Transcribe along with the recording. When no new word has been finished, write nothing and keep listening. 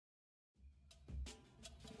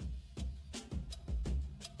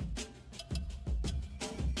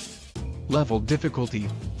Level difficulty,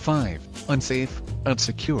 5, unsafe,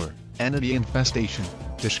 unsecure, entity infestation.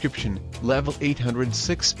 Description, level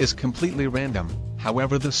 806 is completely random,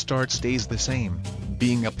 however the start stays the same,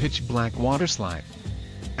 being a pitch-black waterslide.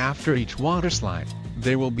 After each waterslide,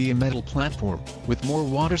 there will be a metal platform, with more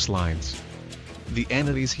waterslides. The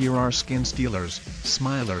entities here are skin stealers,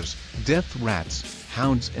 smilers, death rats,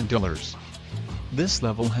 hounds and dullers. This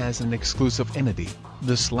level has an exclusive entity,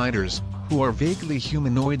 the sliders, who are vaguely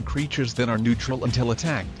humanoid creatures that are neutral until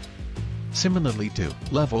attacked. Similarly to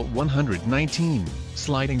level 119,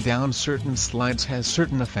 sliding down certain slides has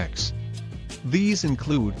certain effects. These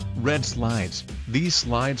include red slides. These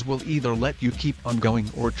slides will either let you keep on going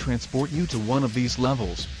or transport you to one of these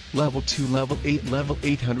levels. Level 2, Level 8, Level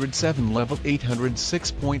 807, Level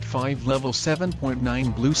 806.5, Level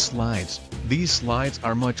 7.9 blue slides. These slides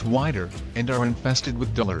are much wider, and are infested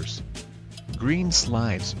with dullers. Green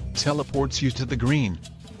slides, teleports you to the green.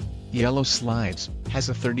 Yellow slides, has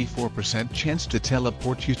a 34% chance to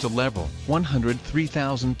teleport you to level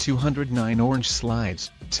 103,209. Orange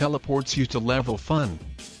slides, teleports you to level fun.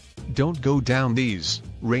 Don't go down these.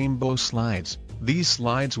 Rainbow slides, these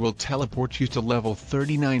slides will teleport you to level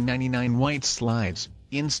 3999. White slides,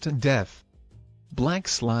 instant death. Black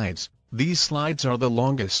slides, these slides are the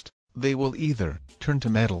longest. They will either turn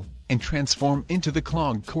to metal and transform into the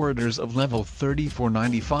clogged corridors of level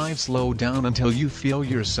 3495. Slow down until you feel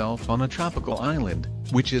yourself on a tropical island,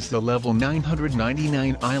 which is the level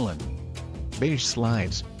 999 island. Beige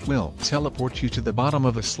slides will teleport you to the bottom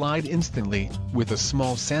of a slide instantly, with a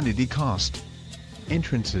small sanity cost.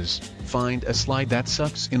 Entrances, find a slide that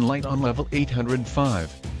sucks in light on level 805.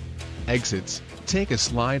 Exits, take a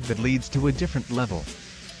slide that leads to a different level.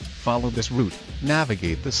 Follow this route,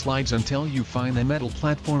 navigate the slides until you find a metal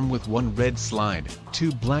platform with 1 red slide,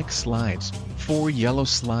 2 black slides, 4 yellow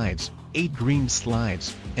slides, 8 green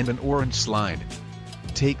slides, and an orange slide.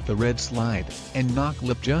 Take the red slide, and knock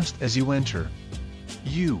lip just as you enter.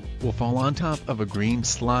 You will fall on top of a green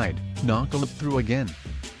slide, knock a lip through again.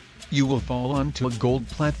 You will fall onto a gold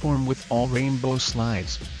platform with all rainbow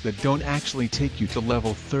slides, that don't actually take you to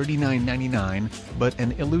level 3999, but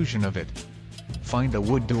an illusion of it. Find a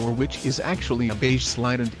wood door which is actually a beige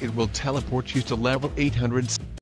slide and it will teleport you to level 800.